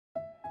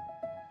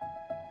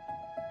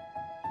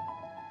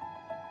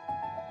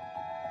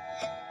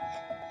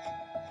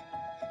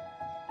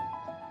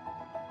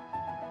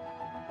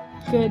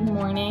Good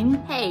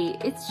morning. Hey,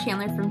 it's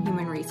Chandler from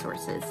Human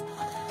Resources.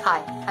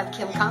 Hi, I'm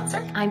Kim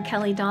Concert. I'm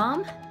Kelly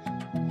Dom.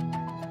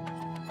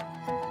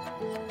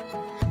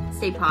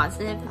 Stay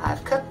positive.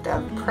 I've cooked,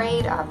 I've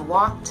prayed, I've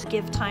walked.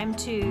 Give time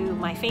to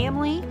my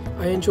family.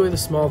 I enjoy the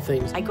small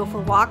things. I go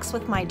for walks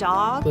with my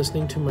dog.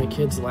 Listening to my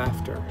kids'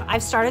 laughter.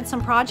 I've started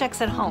some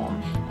projects at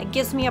home. It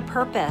gives me a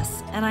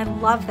purpose, and I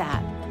love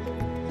that.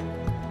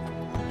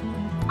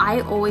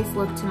 I always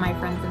look to my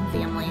friends and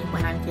family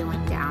when I'm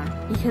feeling down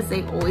because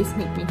they always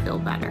make me feel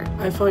better.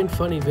 I find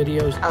funny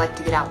videos. I like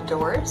to get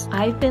outdoors.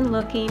 I've been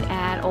looking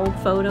at old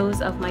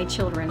photos of my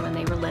children when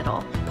they were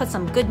little. Put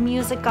some good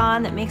music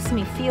on that makes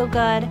me feel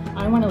good.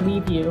 I want to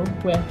leave you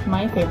with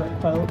my favorite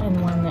quote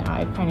and one that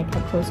I kind of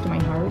kept close to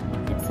my heart.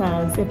 It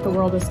says, if the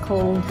world is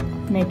cold,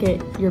 make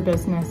it your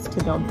business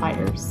to build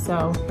fires.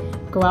 So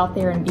go out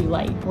there and be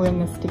light. We're in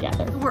this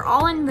together. We're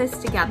all in this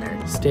together.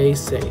 Stay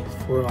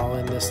safe. We're all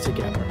in this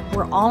together.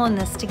 We're all in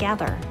this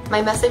together.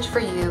 My message for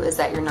you is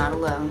that you're not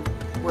alone.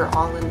 We're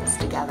all in this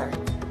together.